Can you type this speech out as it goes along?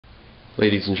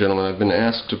Ladies and gentlemen, I've been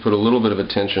asked to put a little bit of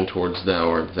attention towards Thou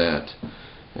Art That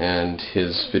and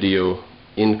his video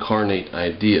Incarnate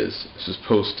Ideas. This was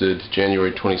posted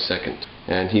January 22nd,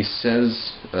 and he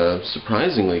says a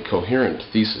surprisingly coherent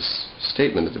thesis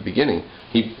statement at the beginning.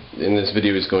 In this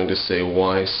video he's going to say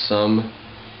why some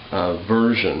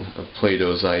version of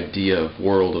Plato's idea of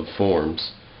world of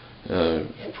forms,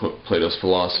 Plato's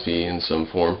philosophy in some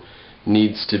form,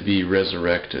 needs to be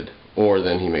resurrected, or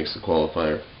then he makes the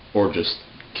qualifier, or just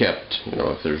kept,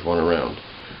 if there's one around.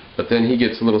 But then he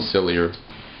gets a little sillier.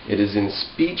 It is in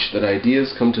speech that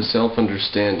ideas come to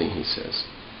self-understanding, he says.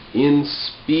 In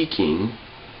speaking,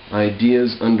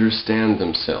 ideas understand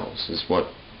themselves, is what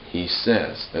he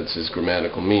says. That's his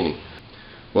grammatical meaning.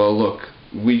 Well, look,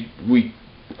 we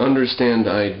understand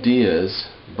ideas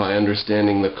by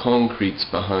understanding the concretes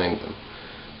behind them.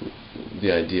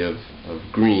 The idea of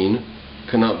green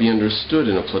cannot be understood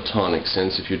in a Platonic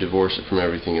sense if you divorce it from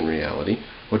everything in reality.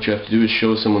 What you have to do is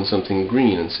show someone something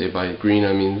green and say, by green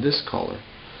I mean this color.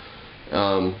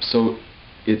 So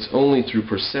it's only through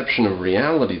perception of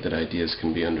reality that ideas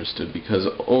can be understood, because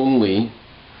only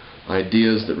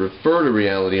ideas that refer to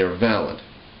reality are valid.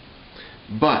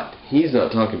 But he's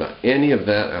not talking about any of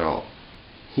that at all.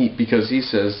 Because he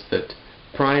says that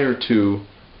prior to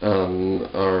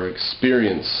our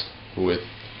experience with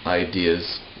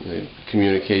ideas,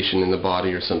 communication in the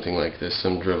body or something like this,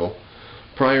 some drivel,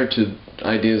 prior to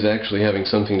ideas actually having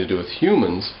something to do with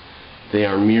humans, they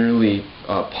are merely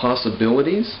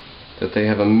possibilities, that they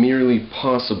have a merely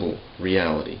possible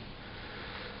reality.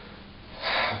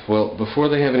 Well, before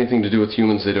they have anything to do with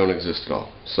humans, they don't exist at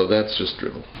all. So that's just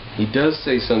drivel. He does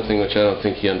say something which I don't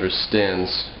think he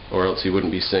understands, or else he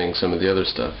wouldn't be saying some of the other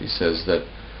stuff. He says that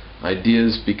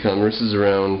ideas become, this is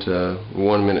around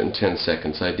 1 minute and 10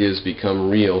 seconds, ideas become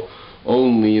real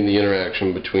only in the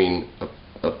interaction between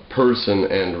a person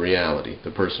and reality,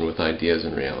 the person with ideas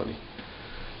and reality.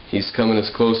 He's coming as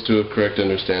close to a correct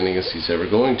understanding as he's ever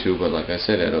going to, but like I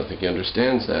said, I don't think he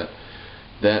understands that.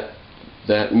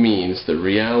 That means that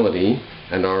reality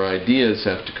and our ideas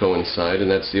have to coincide, and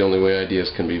that's the only way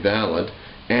ideas can be valid,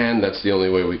 and that's the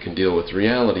only way we can deal with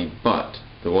reality. But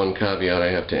the one caveat I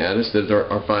have to add is that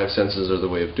our five senses are the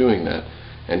way of doing that,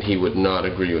 and he would not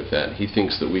agree with that. He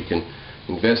thinks that we can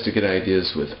investigate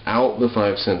ideas without the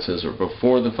five senses or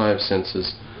before the five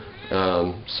senses.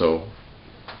 So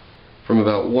from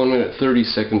about 1 minute 30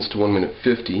 seconds to 1 minute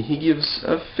 50, he gives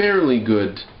a fairly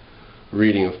good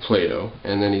reading of Plato,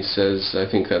 and then he says, I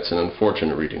think that's an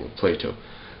unfortunate reading of Plato.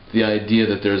 The idea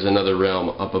that there's another realm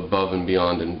up above and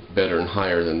beyond and better and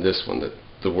higher than this one, that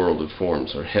the world of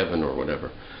forms, or heaven, or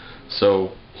whatever.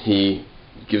 So he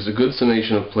gives a good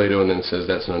summation of Plato and then says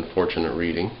that's an unfortunate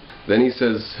reading. Then he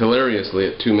says, hilariously,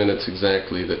 at 2 minutes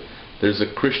exactly, that there's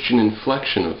a Christian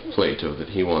inflection of Plato that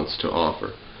he wants to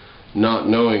offer, not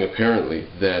knowing apparently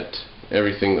that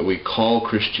everything that we call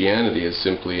Christianity is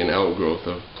simply an outgrowth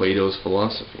of Plato's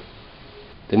philosophy.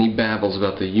 Then he babbles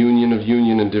about the union of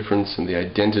union and difference and the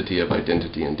identity of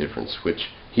identity and difference, which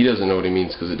he doesn't know what he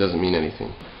means because it doesn't mean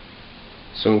anything.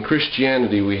 So in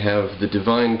Christianity we have the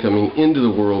divine coming into the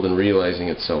world and realizing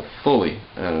itself fully.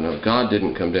 I don't know, God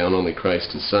didn't come down, only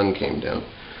Christ his Son came down.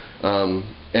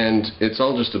 And it's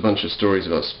all just a bunch of stories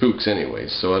about spooks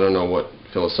anyways, so I don't know what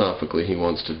philosophically he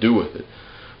wants to do with it.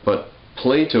 But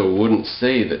Plato wouldn't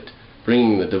say that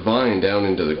bringing the divine down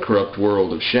into the corrupt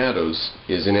world of shadows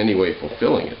is in any way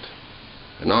fulfilling it.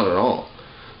 Not at all.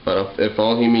 But if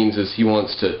all he means is he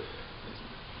wants to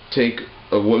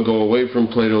go away from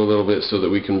Plato a little bit so that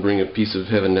we can bring a piece of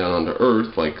heaven down onto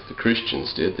earth, like the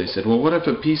Christians did, they said, well, what if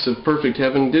a piece of perfect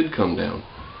heaven did come down?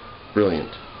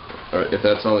 Brilliant. Or if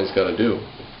that's all he's got to do.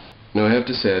 Now I have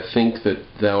to say, I think that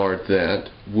Thou Art That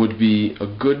would be a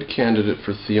good candidate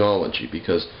for theology,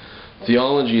 because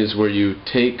theology is where you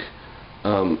take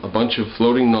a bunch of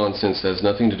floating nonsense that has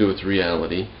nothing to do with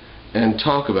reality and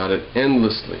talk about it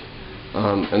endlessly.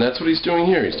 And that's what he's doing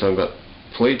here. He's talking about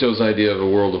Plato's idea of a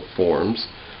world of forms,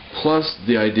 plus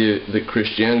the idea that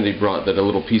Christianity brought, that a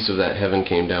little piece of that heaven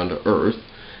came down to earth,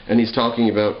 and he's talking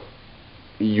about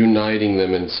uniting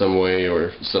them in some way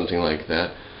or something like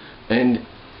that. And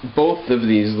both of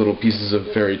these little pieces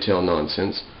of fairy tale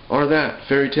nonsense are that,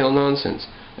 fairy tale nonsense.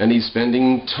 And he's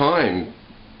spending time,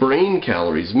 brain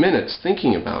calories, minutes,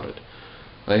 thinking about it.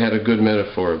 I had a good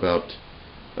metaphor about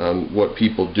what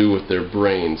people do with their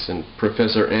brains, and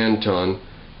Professor Anton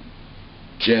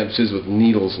jabs his with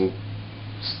needles and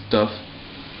stuff,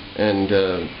 and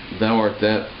Thou Art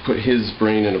That put his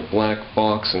brain in a black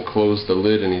box and closed the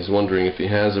lid, and he's wondering if he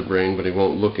has a brain, but he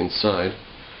won't look inside.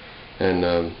 And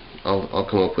I'll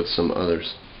come up with some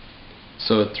others.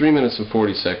 So at 3 minutes and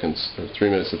 40 seconds, or 3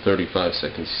 minutes and 35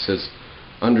 seconds, he says,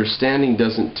 understanding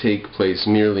doesn't take place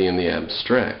merely in the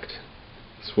abstract.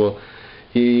 Well,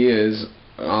 he is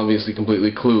obviously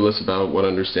completely clueless about what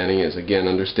understanding is. Again,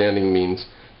 understanding means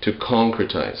to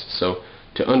concretize. So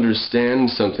to understand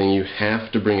something, you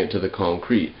have to bring it to the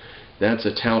concrete. That's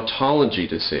a tautology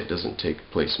to say it doesn't take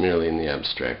place merely in the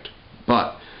abstract.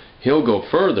 But he'll go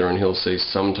further and he'll say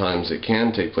sometimes it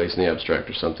can take place in the abstract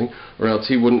or something, or else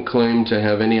he wouldn't claim to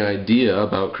have any idea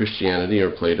about Christianity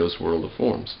or Plato's world of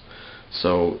forms.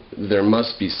 So there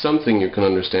must be something you can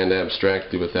understand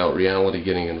abstractly without reality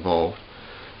getting involved,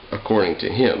 according to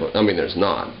him. I mean, there's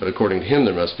not, but according to him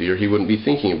there must be, or he wouldn't be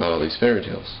thinking about all these fairy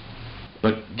tales.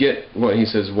 But get what he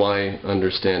says, why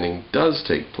understanding does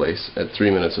take place at 3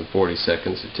 minutes and 40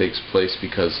 seconds. It takes place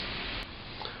because,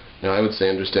 now I would say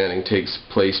understanding takes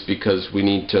place because we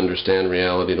need to understand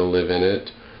reality to live in it,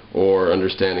 or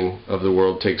understanding of the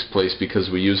world takes place because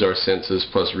we use our senses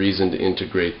plus reason to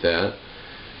integrate that.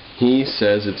 He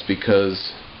says it's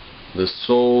because the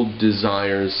soul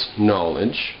desires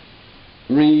knowledge.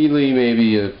 Really,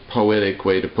 maybe a poetic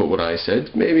way to put what I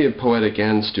said, maybe a poetic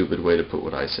and stupid way to put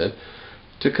what I said,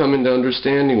 to come into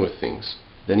understanding with things.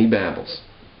 Then he babbles.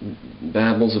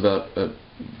 Babbles about a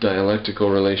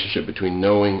dialectical relationship between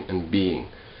knowing and being.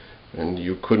 And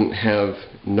you couldn't have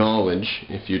knowledge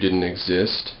if you didn't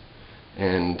exist,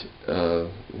 and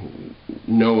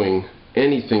knowing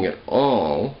anything at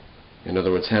all, in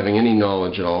other words, having any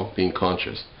knowledge at all, being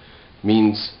conscious,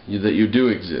 means that you do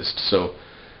exist. So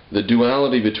the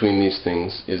duality between these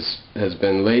things has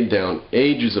been laid down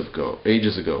ages ago,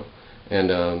 and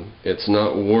it's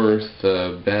not worth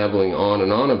babbling on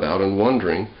and on about and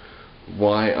wondering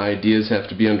why ideas have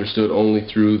to be understood only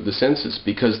through the senses,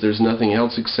 because there's nothing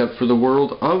else except for the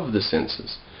world of the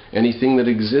senses. Anything that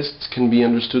exists can be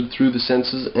understood through the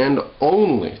senses and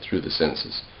only through the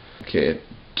senses. Okay,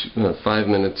 at 5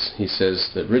 minutes he says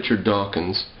that Richard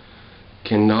Dawkins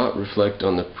cannot reflect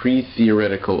on the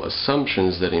pre-theoretical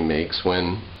assumptions that he makes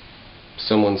when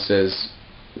someone says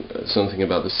something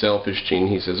about the selfish gene.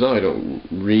 He says, oh, I don't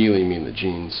really mean the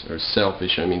genes, or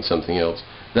selfish, I mean something else.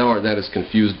 Thou art that is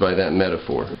confused by that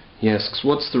metaphor. He asks,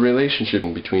 what's the relationship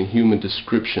between human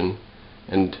description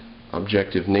and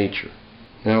objective nature?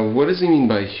 Now, what does he mean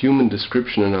by human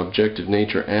description and objective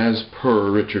nature as per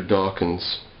Richard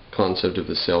Dawkins' concept of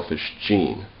the selfish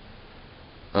gene?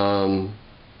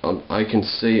 I can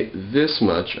say this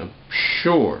much, I'm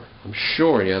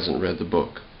sure he hasn't read the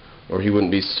book, or he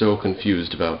wouldn't be so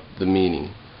confused about the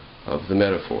meaning of the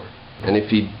metaphor. And if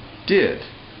he did,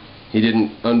 he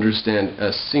didn't understand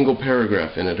a single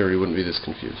paragraph in it, or he wouldn't be this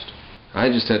confused. I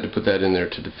just had to put that in there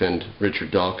to defend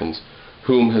Richard Dawkins,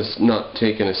 whom has not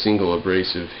taken a single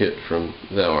abrasive hit from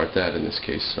Thou Art That in this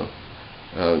case, so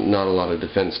not a lot of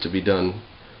defense to be done,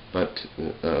 but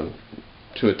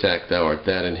to attack Thou Art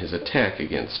That in his attack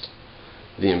against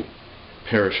the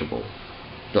imperishable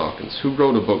Dawkins, who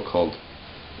wrote a book called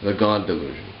The God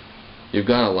Delusion. You've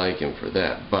got to like him for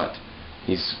that, but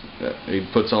he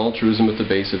puts altruism at the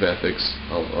base of ethics.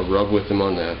 I'll rub with him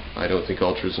on that. I don't think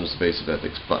altruism is the base of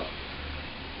ethics, but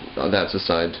that's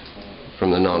aside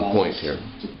from the non-point here.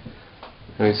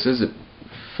 And he says at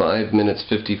 5 minutes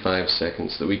 55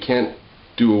 seconds that we can't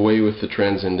do away with the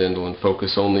transcendental and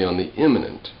focus only on the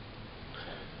immanent.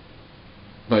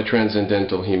 By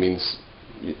transcendental he means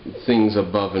things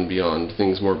above and beyond,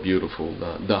 things more beautiful,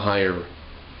 the higher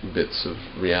bits of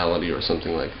reality or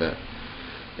something like that.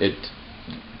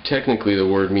 Technically the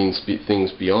word means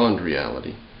things beyond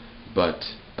reality, but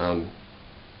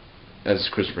as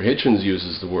Christopher Hitchens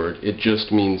uses the word, it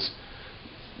just means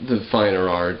the finer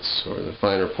arts or the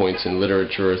finer points in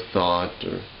literature or thought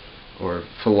or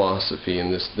philosophy,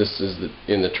 and this is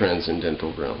in the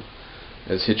transcendental realm.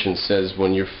 As Hitchens says,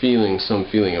 when you're feeling some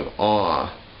feeling of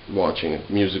awe watching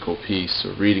a musical piece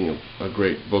or reading a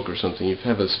great book or something, you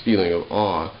have this feeling of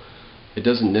awe, it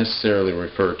doesn't necessarily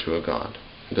refer to a God.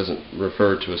 It doesn't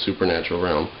refer to a supernatural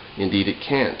realm. Indeed, it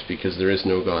can't, because there is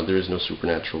no God, there is no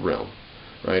supernatural realm.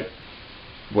 Right?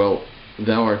 Well,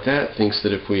 Thou Art That thinks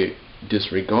that if we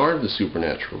disregard the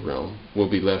supernatural realm, we'll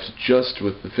be left just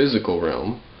with the physical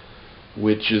realm,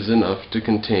 which is enough to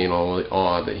contain all the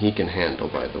awe that he can handle,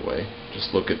 by the way.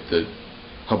 Just look at the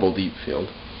Hubble Deep Field.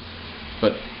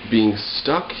 But being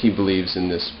stuck, he believes, in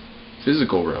this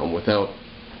physical realm without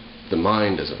the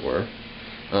mind, as it were,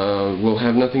 will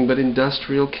have nothing but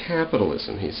industrial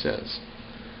capitalism, he says.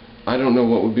 I don't know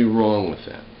what would be wrong with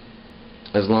that,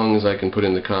 as long as I can put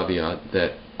in the caveat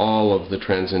that all of the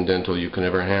transcendental you can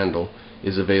ever handle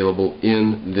is available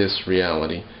in this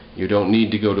reality. You don't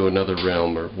need to go to another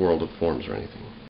realm or world of forms or anything.